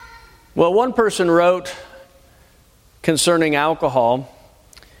Well, one person wrote concerning alcohol,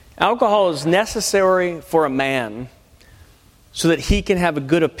 alcohol is necessary for a man so that he can have a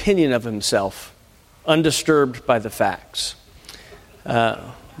good opinion of himself, undisturbed by the facts. By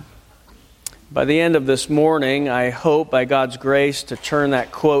the end of this morning, I hope, by God's grace, to turn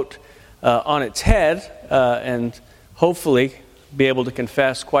that quote on its head and hopefully be able to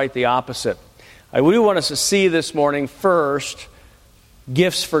confess quite the opposite. I do want us to see this morning, first,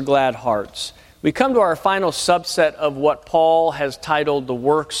 gifts for glad hearts. We come to our final subset of what Paul has titled the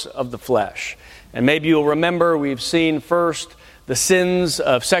works of the flesh. And maybe you'll remember we've seen first the sins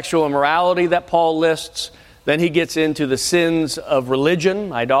of sexual immorality that Paul lists. Then he gets into the sins of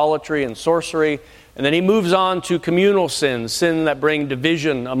religion, idolatry, and sorcery. And then he moves on to communal sins, sin that bring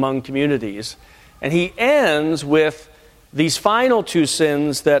division among communities. And he ends with these final two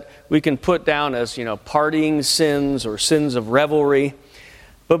sins that we can put down as, partying sins or sins of revelry.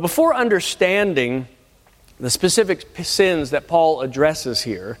 But before understanding the specific sins that Paul addresses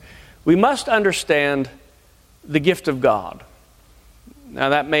here, we must understand the gift of God. Now,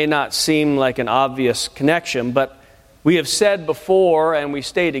 that may not seem like an obvious connection, but we have said before, and we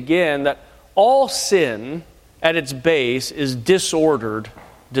state again, that all sin at its base is disordered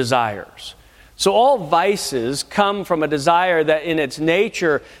desires. So all vices come from a desire that in its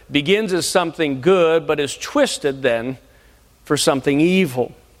nature begins as something good, but is twisted then for something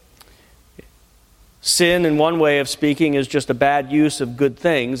evil. Sin, in one way of speaking, is just a bad use of good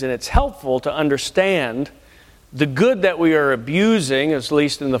things, and it's helpful to understand the good that we are abusing, at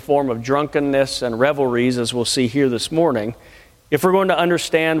least in the form of drunkenness and revelries, as we'll see here this morning, if we're going to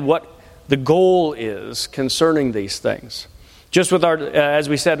understand what the goal is concerning these things. Just with as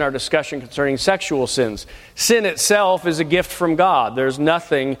we said in our discussion concerning sexual sins, sin itself is a gift from God. There's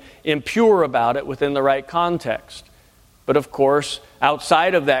nothing impure about it within the right context. But of course,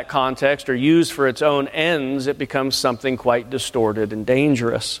 outside of that context or used for its own ends, it becomes something quite distorted and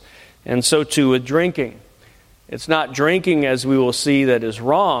dangerous. And so too with drinking. It's not drinking, as we will see, that is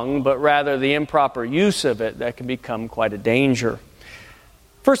wrong, but rather the improper use of it that can become quite a danger.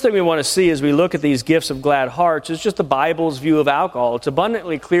 First thing we want to see as we look at these gifts of glad hearts is just the Bible's view of alcohol. It's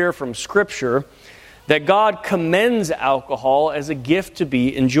abundantly clear from Scripture that God commends alcohol as a gift to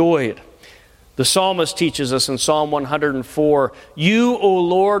be enjoyed. The psalmist teaches us in Psalm 104, "You, O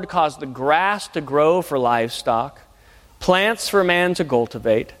Lord, cause the grass to grow for livestock, plants for man to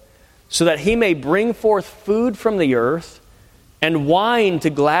cultivate, so that he may bring forth food from the earth, and wine to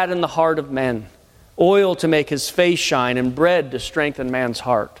gladden the heart of men, oil to make his face shine, and bread to strengthen man's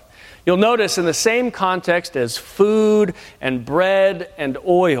heart." You'll notice in the same context as food and bread and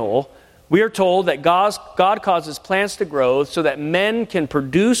oil, we are told that God causes plants to grow so that men can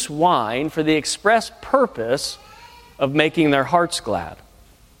produce wine for the express purpose of making their hearts glad.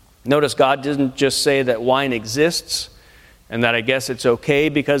 Notice God didn't just say that wine exists and that I guess it's okay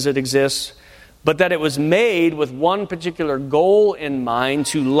because it exists, but that it was made with one particular goal in mind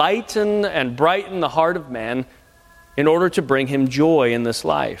to lighten and brighten the heart of man in order to bring him joy in this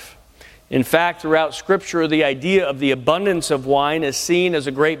life. In fact, throughout Scripture, the idea of the abundance of wine is seen as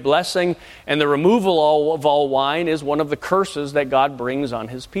a great blessing, and the removal of all wine is one of the curses that God brings on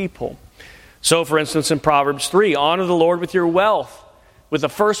His people. So, for instance, in Proverbs 3, "Honor the Lord with your wealth, with the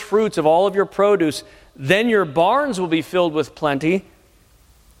first fruits of all of your produce. Then your barns will be filled with plenty,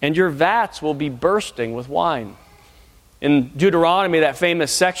 and your vats will be bursting with wine." In Deuteronomy, that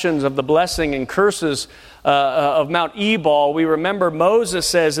famous sections of the blessing and curses of Mount Ebal, we remember Moses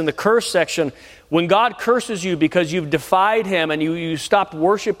says in the curse section, when God curses you because you've defied Him and you stopped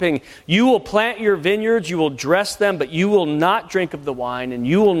worshiping, you will plant your vineyards, you will dress them, but you will not drink of the wine, and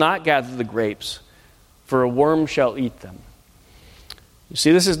you will not gather the grapes, for a worm shall eat them. You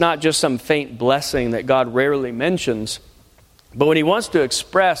see, this is not just some faint blessing that God rarely mentions, but when He wants to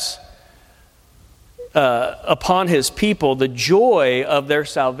express upon His people the joy of their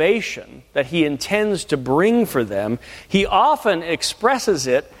salvation that He intends to bring for them, He often expresses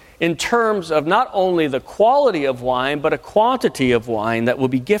it in terms of not only the quality of wine, but a quantity of wine that will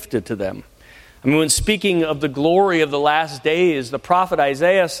be gifted to them. I mean, when speaking of the glory of the last days, the prophet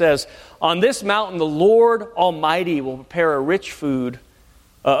Isaiah says, "On this mountain the Lord Almighty will prepare a rich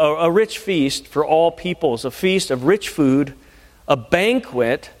feast for all peoples, a feast of rich food, a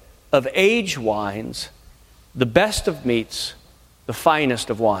banquet of aged wines, the best of meats, the finest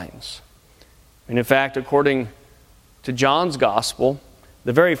of wines." And in fact, according to John's Gospel,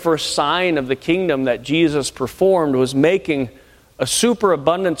 the very first sign of the kingdom that Jesus performed was making a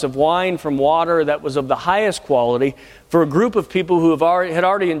superabundance of wine from water that was of the highest quality for a group of people who had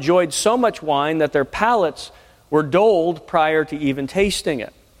already enjoyed so much wine that their palates were dulled prior to even tasting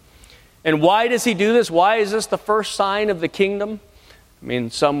it. And why does he do this? Why is this the first sign of the kingdom? I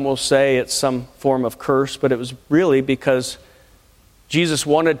mean, some will say it's some form of curse, but it was really because Jesus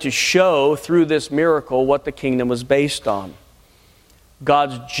wanted to show through this miracle what the kingdom was based on.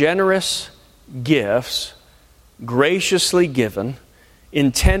 God's generous gifts, graciously given,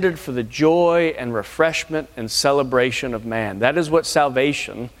 intended for the joy and refreshment and celebration of man. That is what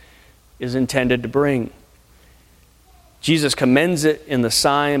salvation is intended to bring. Jesus commends it in the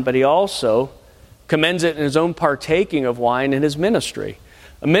sign, but he also commends it in his own partaking of wine in his ministry.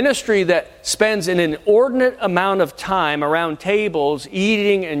 A ministry that spends an inordinate amount of time around tables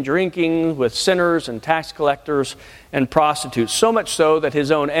eating and drinking with sinners and tax collectors and prostitutes. So much so that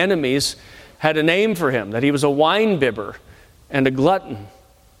his own enemies had a name for him, that he was a wine bibber and a glutton.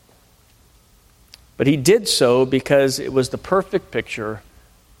 But he did so because it was the perfect picture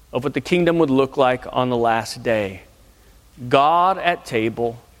of what the kingdom would look like on the last day. God at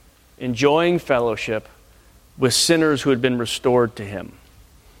table, enjoying fellowship with sinners who had been restored to him.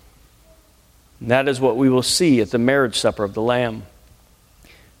 And that is what we will see at the marriage supper of the Lamb.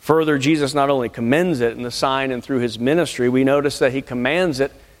 Further, Jesus not only commends it in the sign and through his ministry, we notice that he commands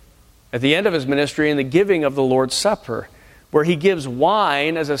it at the end of his ministry in the giving of the Lord's Supper, where he gives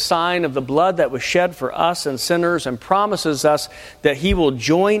wine as a sign of the blood that was shed for us and sinners, and promises us that he will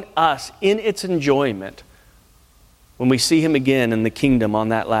join us in its enjoyment when we see him again in the kingdom on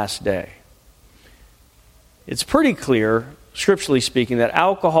that last day. It's pretty clear, scripturally speaking, that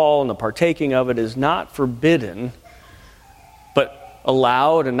alcohol and the partaking of it is not forbidden, but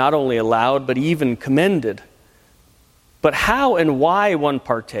allowed, and not only allowed, but even commended. But how and why one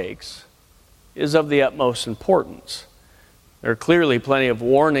partakes is of the utmost importance. There are clearly plenty of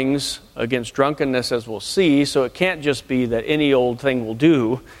warnings against drunkenness, as we'll see, so it can't just be that any old thing will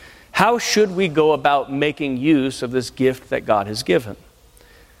do. How should we go about making use of this gift that God has given?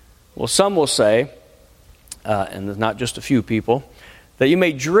 Well, some will say, and there's not just a few people, that you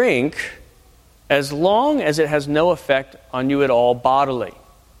may drink as long as it has no effect on you at all bodily,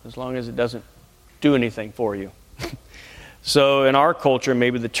 as long as it doesn't do anything for you. So in our culture,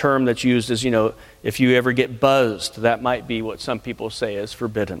 maybe the term that's used is, if you ever get buzzed, that might be what some people say is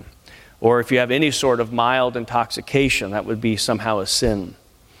forbidden. Or if you have any sort of mild intoxication, that would be somehow a sin.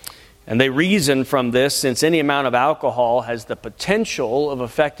 And they reason from this, since any amount of alcohol has the potential of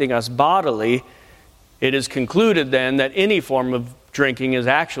affecting us bodily, it is concluded then that any form of drinking is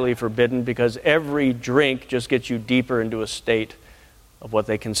actually forbidden, because every drink just gets you deeper into a state of what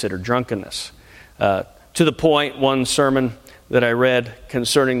they consider drunkenness. To the point, one sermon that I read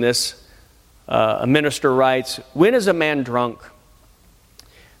concerning this, a minister writes, "When is a man drunk?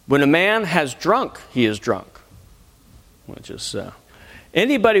 When a man has drunk, he is drunk." Which is,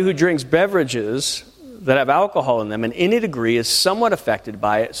 anybody who drinks beverages that have alcohol in them in any degree is somewhat affected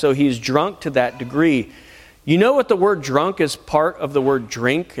by it, so he's drunk to that degree. You know what the word drunk is part of the word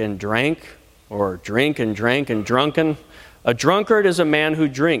drink and drank, or drink and drank and drunken? A drunkard is a man who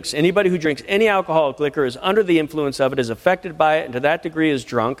drinks. Anybody who drinks any alcoholic liquor is under the influence of it, is affected by it, and to that degree is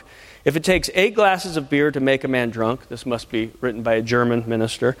drunk. If it takes 8 glasses of beer to make a man drunk, this must be written by a German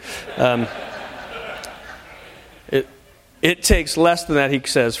minister, it takes less than that, he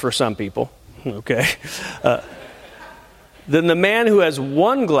says, for some people. Okay. Then the man who has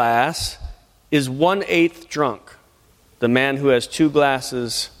 1 glass is 1/8 drunk. The man who has 2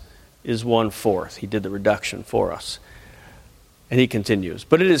 glasses is 1/4. He did the reduction for us. And he continues.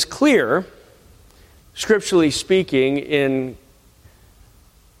 But it is clear, scripturally speaking,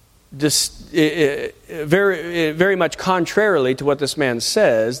 very much contrarily to what this man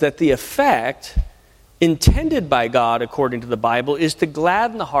says, that the effect intended by God, according to the Bible, is to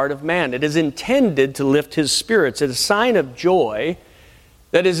gladden the heart of man. It is intended to lift his spirits. It is a sign of joy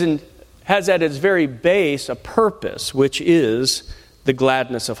that has at its very base a purpose, which is the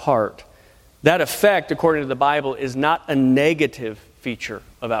gladness of heart. That effect, according to the Bible, is not a negative feature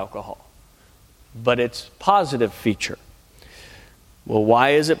of alcohol, but it's a positive feature. Well,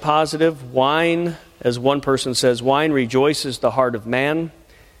 why is it positive? Wine, as one person says, wine rejoices the heart of man,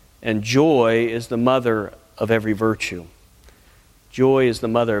 and joy is the mother of every virtue. Joy is the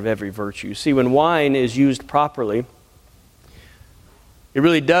mother of every virtue. You see, when wine is used properly, it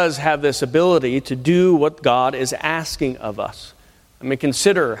really does have this ability to do what God is asking of us. I mean,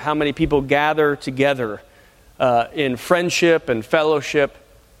 consider how many people gather together in friendship and fellowship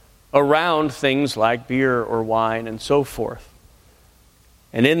around things like beer or wine and so forth.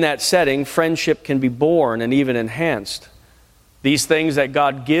 And in that setting, friendship can be born and even enhanced. These things that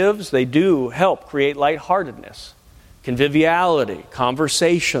God gives, they do help create lightheartedness, conviviality,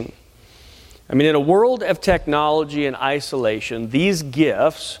 conversation. I mean, in a world of technology and isolation, these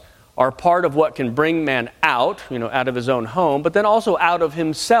gifts are part of what can bring man out, out of his own home, but then also out of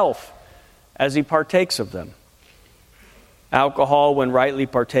himself as he partakes of them. Alcohol, when rightly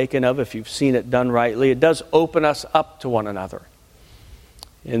partaken of, if you've seen it done rightly, it does open us up to one another.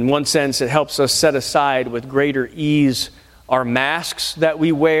 In one sense, it helps us set aside with greater ease our masks that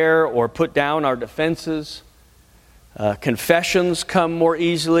we wear or put down our defenses. Confessions come more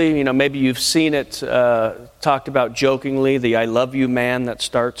easily. Maybe you've seen it talked about jokingly, the I love you man that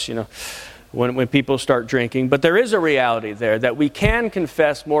starts, when people start drinking. But there is a reality there that we can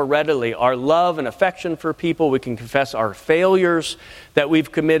confess more readily our love and affection for people. We can confess our failures that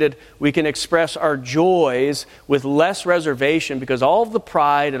we've committed. We can express our joys with less reservation because all of the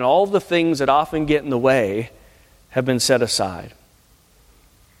pride and all of the things that often get in the way have been set aside.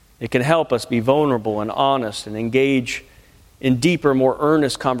 It can help us be vulnerable and honest and engage in deeper, more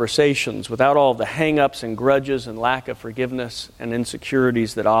earnest conversations without all the hang-ups and grudges and lack of forgiveness and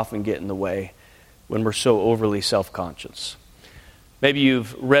insecurities that often get in the way when we're so overly self-conscious. Maybe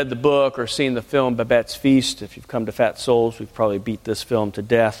you've read the book or seen the film Babette's Feast. If you've come to Fat Souls, we've probably beat this film to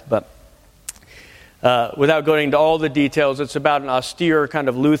death. But without going into all the details, it's about an austere kind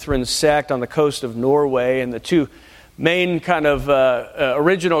of Lutheran sect on the coast of Norway, and the two main kind of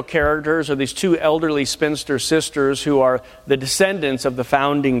original characters are these two elderly spinster sisters who are the descendants of the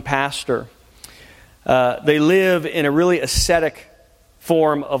founding pastor. They live in a really ascetic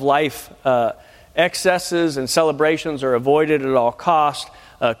form of life. Excesses and celebrations are avoided at all cost.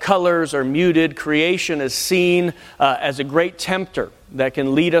 Colors are muted. Creation is seen as a great tempter that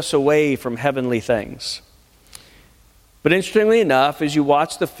can lead us away from heavenly things. But interestingly enough, as you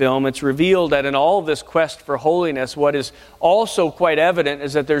watch the film, it's revealed that in all of this quest for holiness, what is also quite evident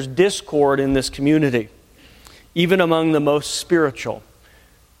is that there's discord in this community, even among the most spiritual.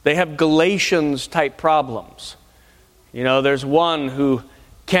 They have Galatians-type problems. There's one who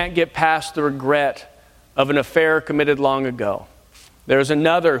can't get past the regret of an affair committed long ago. There's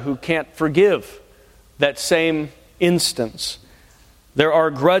another who can't forgive that same instance. There are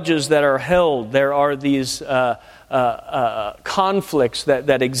grudges that are held. There are these conflicts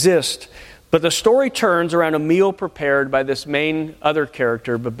that exist. But the story turns around a meal prepared by this main other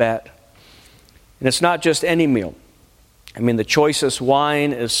character, Babette. And it's not just any meal. The choicest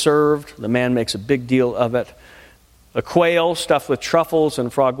wine is served. The man makes a big deal of it. A quail stuffed with truffles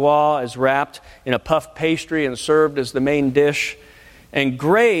and foie gras is wrapped in a puff pastry and served as the main dish. And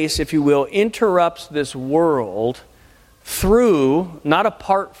grace, if you will, interrupts this world through, not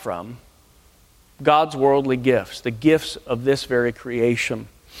apart from, God's worldly gifts, the gifts of this very creation.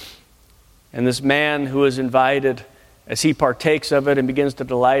 And this man who is invited, as he partakes of it and begins to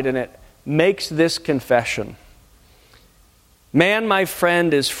delight in it, makes this confession. Man, my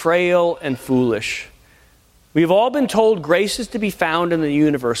friend, is frail and foolish. We have all been told grace is to be found in the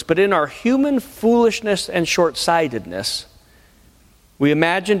universe, but in our human foolishness and short-sightedness, we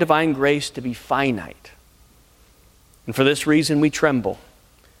imagine divine grace to be finite. And for this reason, we tremble.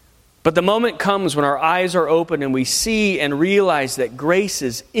 But the moment comes when our eyes are open and we see and realize that grace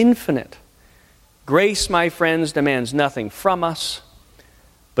is infinite. Grace, my friends, demands nothing from us,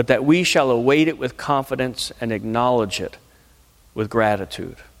 but that we shall await it with confidence and acknowledge it with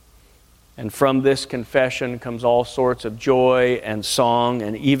gratitude. And from this confession comes all sorts of joy and song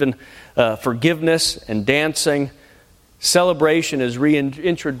and even forgiveness and dancing. Celebration is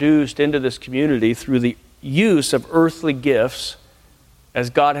reintroduced into this community through the use of earthly gifts as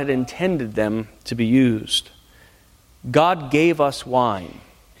God had intended them to be used. God gave us wine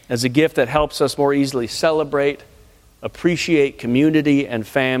as a gift that helps us more easily celebrate, appreciate community and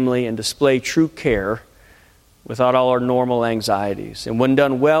family, and display true care without all our normal anxieties. And when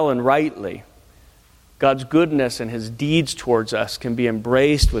done well and rightly, God's goodness and His deeds towards us can be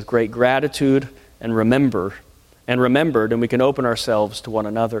embraced with great gratitude and remembered, and we can open ourselves to one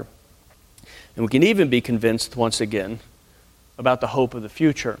another. And we can even be convinced, once again, about the hope of the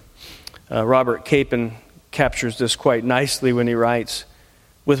future. Robert Capon captures this quite nicely when he writes,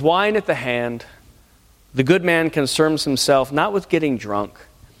 "With wine at the hand, the good man concerns himself not with getting drunk,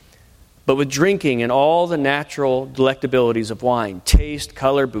 but with drinking in all the natural delectabilities of wine, taste,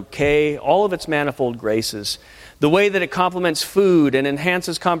 color, bouquet, all of its manifold graces, the way that it complements food and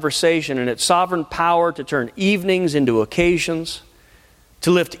enhances conversation, and its sovereign power to turn evenings into occasions, to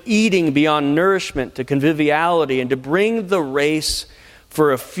lift eating beyond nourishment to conviviality, and to bring the race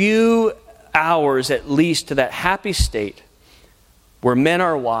for a few hours at least to that happy state where men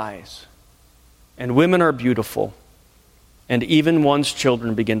are wise and women are beautiful and even one's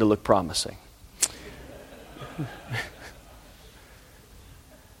children begin to look promising."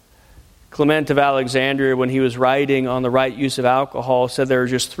 Clement of Alexandria, when he was writing on the right use of alcohol, said there are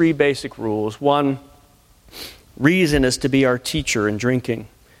just 3 basic rules. 1, reason is to be our teacher in drinking.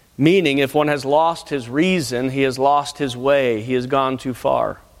 Meaning, if one has lost his reason, he has lost his way. He has gone too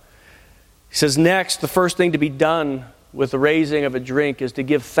far. He says, next, the first thing to be done with the raising of a drink is to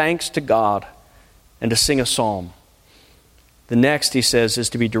give thanks to God and to sing a psalm. The next, he says, is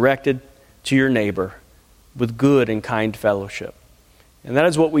to be directed to your neighbor with good and kind fellowship. And that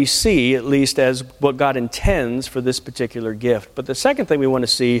is what we see, at least as what God intends for this particular gift. But the second thing we want to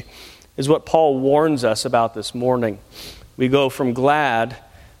see is what Paul warns us about this morning. We go from glad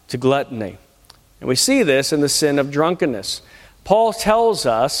to gluttony. And we see this in the sin of drunkenness. Paul tells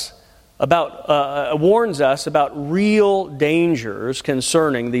us warns us about real dangers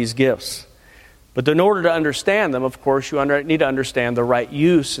concerning these gifts. But in order to understand them, of course, you need to understand the right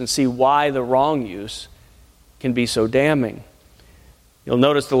use and see why the wrong use can be so damning. You'll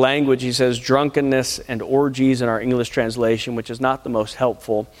notice the language, he says, drunkenness and orgies in our English translation, which is not the most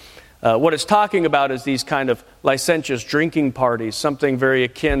helpful. What it's talking about is these kind of licentious drinking parties, something very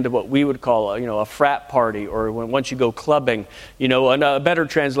akin to what we would call a frat party, or once you go clubbing. And a better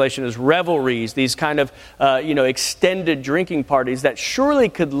translation is revelries, these kind of extended drinking parties that surely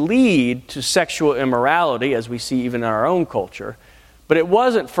could lead to sexual immorality, as we see even in our own culture. But it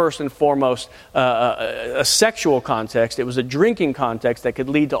wasn't first and foremost a sexual context. It was a drinking context that could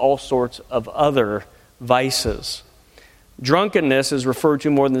lead to all sorts of other vices. Drunkenness is referred to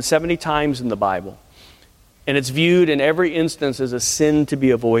more than 70 times in the Bible, and it's viewed in every instance as a sin to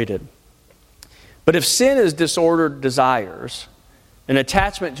be avoided. But if sin is disordered desires, an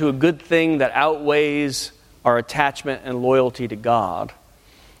attachment to a good thing that outweighs our attachment and loyalty to God,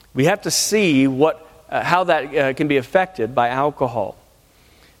 we have to see how that can be affected by alcohol.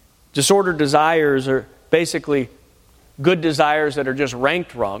 Disordered desires are basically good desires that are just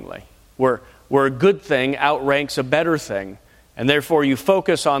ranked wrongly, where a good thing outranks a better thing, and therefore you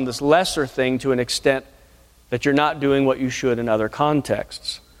focus on this lesser thing to an extent that you're not doing what you should in other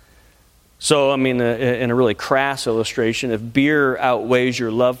contexts. So, in a really crass illustration, if beer outweighs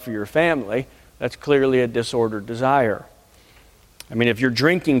your love for your family, that's clearly a disordered desire. If your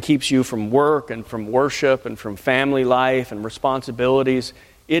drinking keeps you from work and from worship and from family life and responsibilities,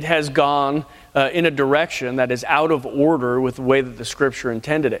 it has gone in a direction that is out of order with the way that the Scripture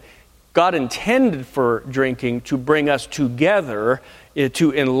intended it. God intended for drinking to bring us together,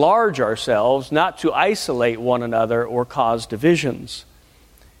 to enlarge ourselves, not to isolate one another or cause divisions.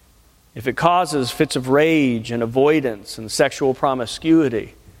 If it causes fits of rage and avoidance and sexual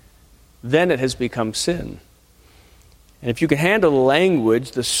promiscuity, then it has become sin. And if you can handle the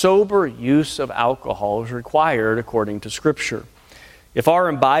language, the sober use of alcohol is required according to Scripture. If our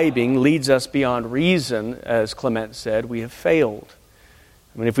imbibing leads us beyond reason, as Clement said, we have failed.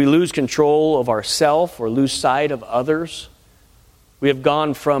 If we lose control of ourself or lose sight of others, we have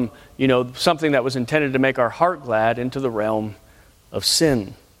gone from, something that was intended to make our heart glad into the realm of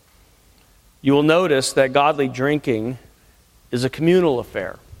sin. You will notice that godly drinking is a communal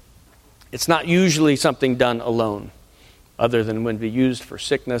affair. It's not usually something done alone, other than when it be used for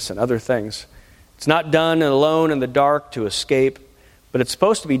sickness and other things. It's not done alone in the dark to escape, but it's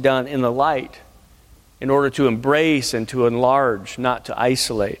supposed to be done in the light in order to embrace and to enlarge, not to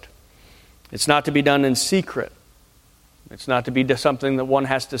isolate. It's not to be done in secret. It's not to be something that one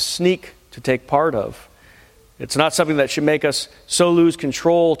has to sneak to take part of. It's not something that should make us so lose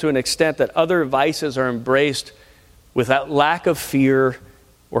control to an extent that other vices are embraced without lack of fear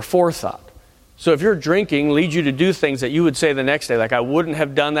or forethought. So if your drinking leads you to do things that you would say the next day, like I wouldn't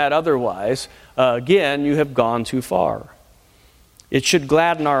have done that otherwise, again, you have gone too far. It should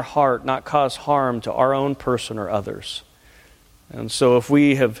gladden our heart, not cause harm to our own person or others. And so if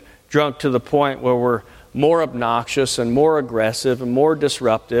we have drunk to the point where we're more obnoxious and more aggressive and more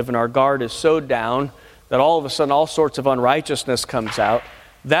disruptive, and our guard is so down that all of a sudden all sorts of unrighteousness comes out,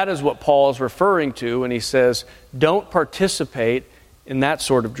 that is what Paul is referring to when he says, don't participate in that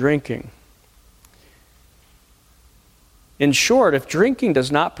sort of drinking. In short, if drinking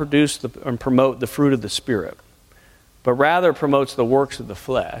does not produce and promote the fruit of the Spirit, but rather promotes the works of the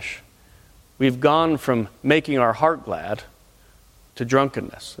flesh, we've gone from making our heart glad to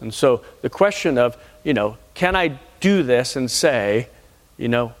drunkenness. And so the question of, can I do this and say,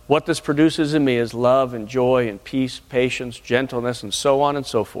 what this produces in me is love and joy and peace, patience, gentleness, and so on and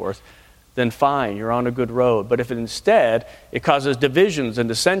so forth, then fine, you're on a good road. But if instead it causes divisions and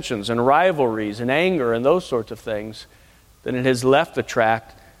dissensions and rivalries and anger and those sorts of things, then it has left the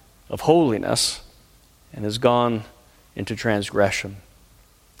track of holiness and has gone into transgression.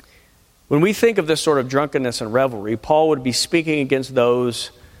 When we think of this sort of drunkenness and revelry, Paul would be speaking against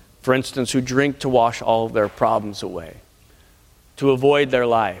those For instance, who drink to wash all of their problems away, to avoid their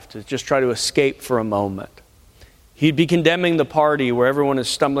life, to just try to escape for a moment. He'd be condemning the party where everyone is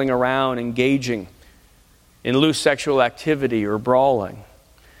stumbling around, engaging in loose sexual activity or brawling.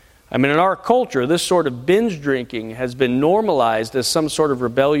 I mean, in our culture, this sort of binge drinking has been normalized as some sort of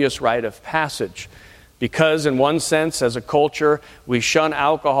rebellious rite of passage. Because in one sense, as a culture, we shun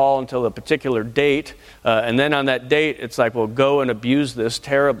alcohol until a particular date. And then on that date, it's like, well, go and abuse this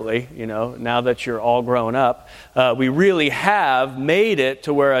terribly, now that you're all grown up. We really have made it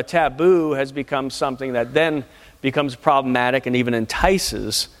to where a taboo has become something that then becomes problematic and even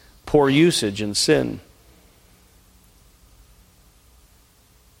entices poor usage and sin.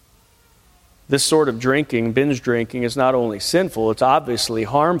 This sort of drinking, binge drinking, is not only sinful, it's obviously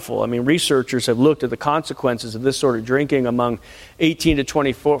harmful. I mean, researchers have looked at the consequences of this sort of drinking among 18 to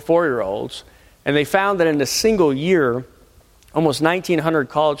 24-year-olds, and they found that in a single year, almost 1,900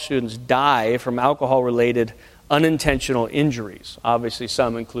 college students die from alcohol-related unintentional injuries, obviously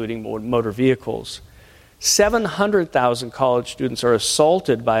some including motor vehicles. 700,000 college students are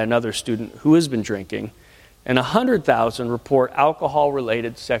assaulted by another student who has been drinking, and 100,000 report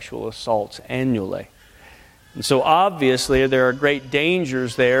alcohol-related sexual assaults annually. And so obviously there are great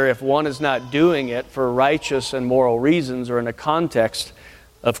dangers there if one is not doing it for righteous and moral reasons or in a context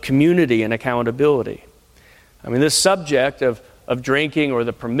of community and accountability. I mean, this subject of drinking or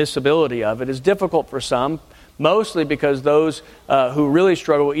the permissibility of it is difficult for some, mostly because those who really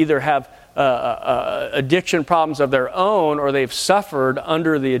struggle either have addiction problems of their own, or they've suffered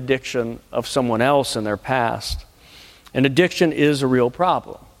under the addiction of someone else in their past. And addiction is a real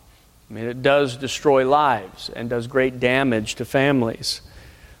problem. I mean, it does destroy lives and does great damage to families.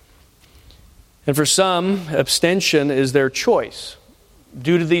 And for some, abstention is their choice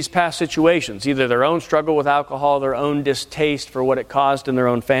due to these past situations, either their own struggle with alcohol, their own distaste for what it caused in their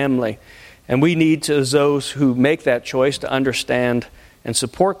own family. And we need to, as those who make that choice, to understand and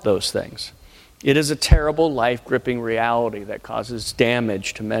support those things. It is a terrible, life-gripping reality that causes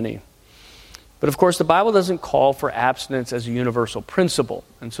damage to many. But of course, the Bible doesn't call for abstinence as a universal principle.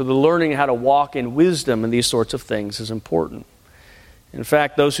 And so the learning how to walk in wisdom and these sorts of things is important. In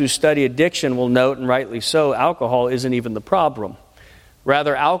fact, those who study addiction will note, and rightly so, alcohol isn't even the problem.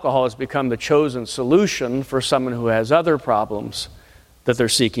 Rather, alcohol has become the chosen solution for someone who has other problems that they're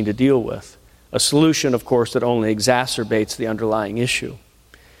seeking to deal with. A solution, of course, that only exacerbates the underlying issue.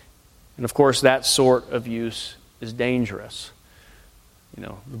 And of course, that sort of use is dangerous.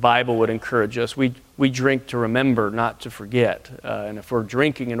 The Bible would encourage us. We drink to remember, not to forget. And if we're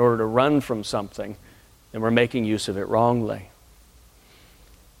drinking in order to run from something, then we're making use of it wrongly.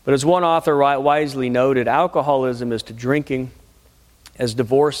 But as one author wisely noted, alcoholism is to drinking as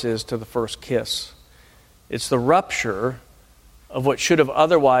divorce is to the first kiss. It's the rupture of what should have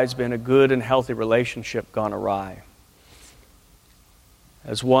otherwise been a good and healthy relationship gone awry.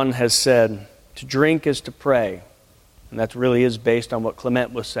 As one has said, to drink is to pray. And that really is based on what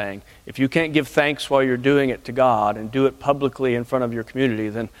Clement was saying. If you can't give thanks while you're doing it to God and do it publicly in front of your community,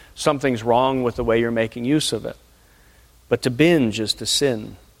 then something's wrong with the way you're making use of it. But to binge is to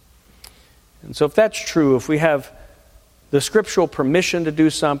sin. And so if that's true, if we have the scriptural permission to do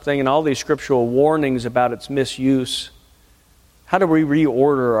something and all these scriptural warnings about its misuse, how do we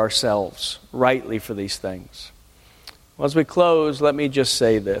reorder ourselves rightly for these things? Well, as we close, let me just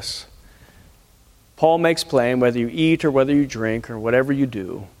say this. Paul makes plain, whether you eat or whether you drink or whatever you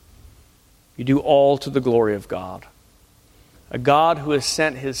do all to the glory of God. A God who has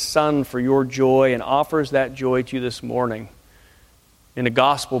sent His Son for your joy and offers that joy to you this morning in a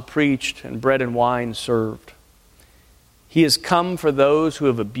gospel preached and bread and wine served. He has come for those who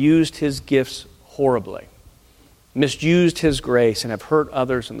have abused His gifts horribly, misused His grace, and have hurt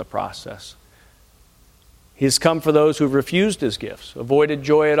others in the process. He has come for those who have refused His gifts, avoided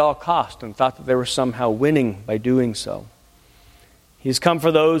joy at all cost, and thought that they were somehow winning by doing so. He has come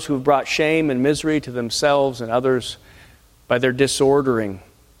for those who have brought shame and misery to themselves and others by their disordering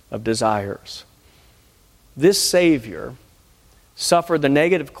of desires. This Savior suffered the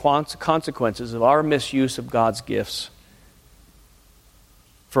negative consequences of our misuse of God's gifts,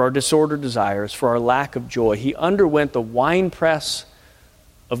 for our disordered desires, for our lack of joy. He underwent the winepress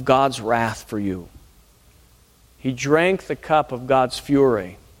of God's wrath for you. He drank the cup of God's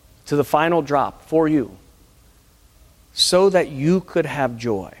fury to the final drop for you, so that you could have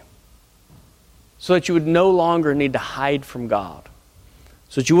joy, so that you would no longer need to hide from God,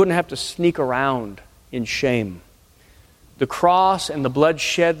 so that you wouldn't have to sneak around in shame. The cross and the blood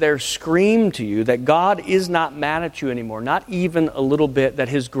shed there scream to you that God is not mad at you anymore, not even a little bit, that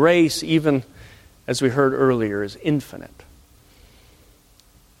His grace, even as we heard earlier, is infinite.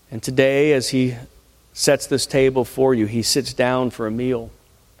 And today, as he sets this table for you, he sits down for a meal.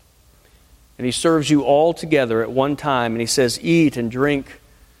 And he serves you all together at one time, and he says, eat and drink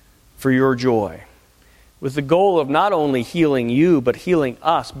for your joy, with the goal of not only healing you, but healing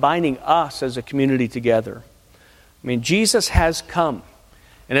us, binding us as a community together. I mean, Jesus has come.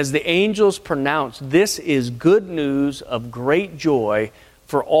 And as the angels pronounce, this is good news of great joy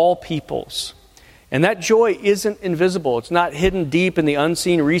for all peoples. And that joy isn't invisible. It's not hidden deep in the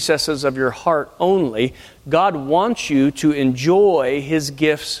unseen recesses of your heart only. God wants you to enjoy His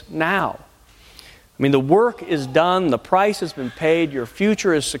gifts now. I mean, the work is done, the price has been paid, your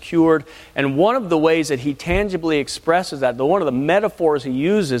future is secured, and one of the ways that He tangibly expresses that, one of the metaphors He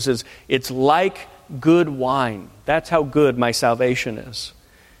uses is, it's like good wine. That's how good my salvation is.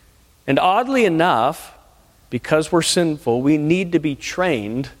 And oddly enough, because we're sinful, we need to be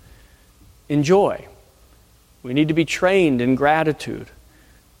trained in joy. We need to be trained in gratitude.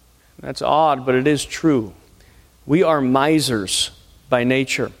 That's odd, but it is true. We are misers by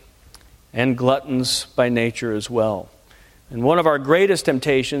nature, and gluttons by nature as well. And one of our greatest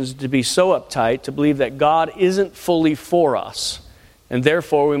temptations is to be so uptight, to believe that God isn't fully for us, and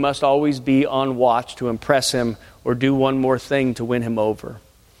therefore we must always be on watch to impress Him or do one more thing to win Him over.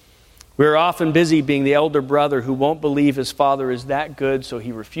 We're often busy being the elder brother who won't believe his father is that good, so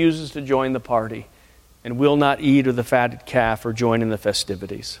he refuses to join the party and will not eat of the fatted calf or join in the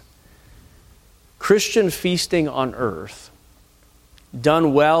festivities. Christian feasting on earth,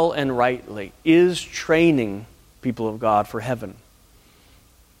 done well and rightly, is training people of God for heaven.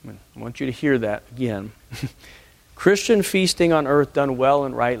 I want you to hear that again. Christian feasting on earth, done well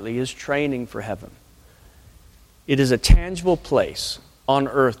and rightly, is training for heaven. It is a tangible place on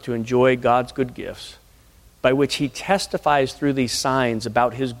earth to enjoy God's good gifts, by which He testifies through these signs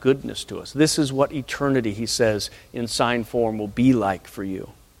about His goodness to us. This is what eternity, He says, in sign form will be like for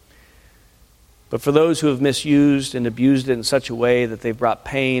you. But for those who have misused and abused it in such a way that they've brought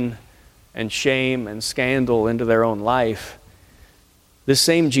pain and shame and scandal into their own life, this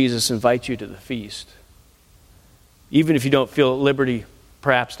same Jesus invites you to the feast. Even if you don't feel at liberty,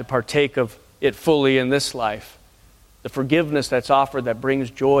 perhaps, to partake of it fully in this life, the forgiveness that's offered that brings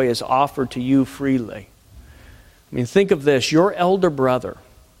joy is offered to you freely. I mean, think of this. Your elder brother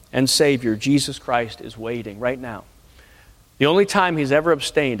and Savior, Jesus Christ, is waiting right now. The only time He's ever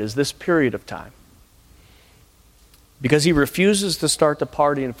abstained is this period of time, because He refuses to start the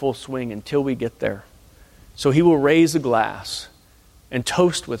party in full swing until we get there. So He will raise a glass and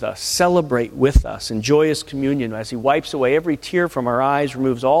toast with us, celebrate with us in joyous communion as He wipes away every tear from our eyes,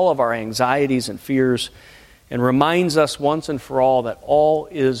 removes all of our anxieties and fears, and reminds us once and for all that all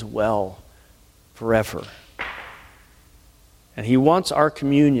is well forever. And He wants our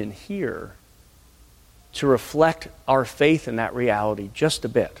communion here to reflect our faith in that reality just a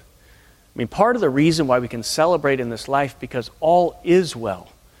bit. I mean, part of the reason why we can celebrate in this life, because all is well.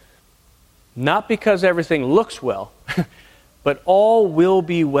 Not because everything looks well, but all will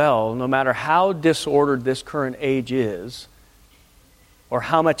be well, no matter how disordered this current age is, or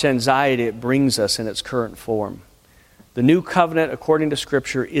how much anxiety it brings us in its current form. The new covenant, according to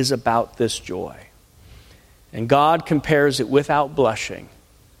Scripture, is about this joy. And God compares it without blushing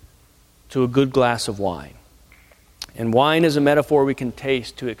to a good glass of wine. And wine is a metaphor we can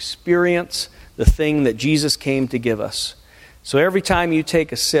taste to experience the thing that Jesus came to give us. So every time you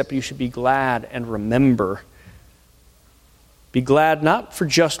take a sip, you should be glad and remember. Be glad not for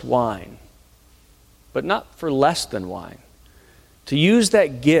just wine, but not for less than wine. To use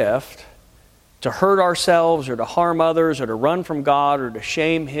that gift to hurt ourselves or to harm others or to run from God or to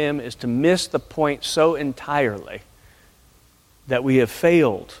shame Him is to miss the point so entirely that we have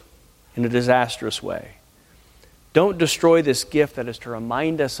failed in a disastrous way. Don't destroy this gift that is to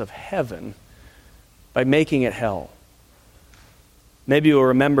remind us of heaven by making it hell. Maybe you'll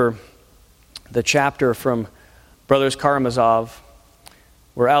remember the chapter from Brothers Karamazov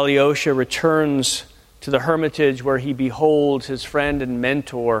where Alyosha returns to the hermitage where he beholds his friend and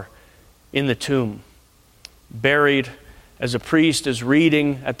mentor in the tomb, buried, as a priest is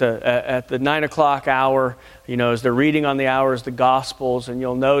reading at the 9 o'clock hour, as they're reading on the hours, the Gospels, and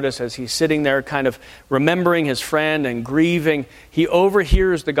you'll notice as he's sitting there kind of remembering his friend and grieving, he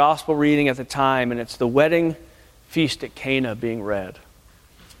overhears the Gospel reading at the time, and it's the wedding feast at Cana being read.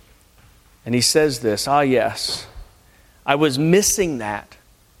 And he says this, yes, I was missing that,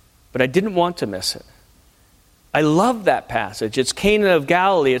 but I didn't want to miss it. I love that passage. It's Cana of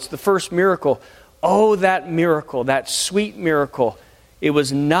Galilee. It's the first miracle. Oh, that miracle, that sweet miracle. It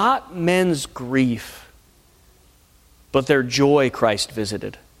was not men's grief, but their joy Christ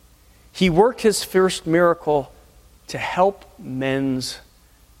visited. He worked His first miracle to help men's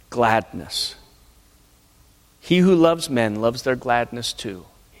gladness. He who loves men loves their gladness too,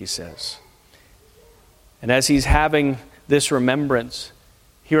 he says. And as he's having this remembrance,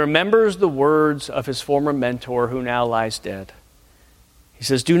 he remembers the words of his former mentor who now lies dead. He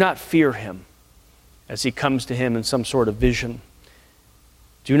says, do not fear him, as he comes to him in some sort of vision.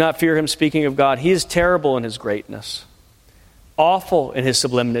 Do not fear him, speaking of God. He is terrible in his greatness, awful in his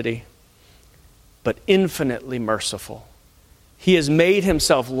sublimity, but infinitely merciful. He has made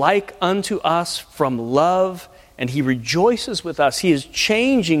himself like unto us from love, and he rejoices with us. He is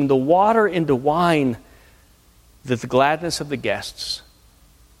changing the water into wine, that the gladness of the guests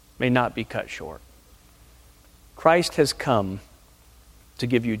may not be cut short. Christ has come to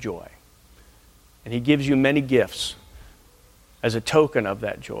give you joy, and he gives you many gifts as a token of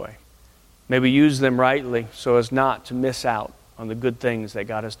that joy. May we use them rightly so as not to miss out on the good things that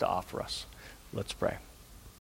God has to offer us. Let's pray.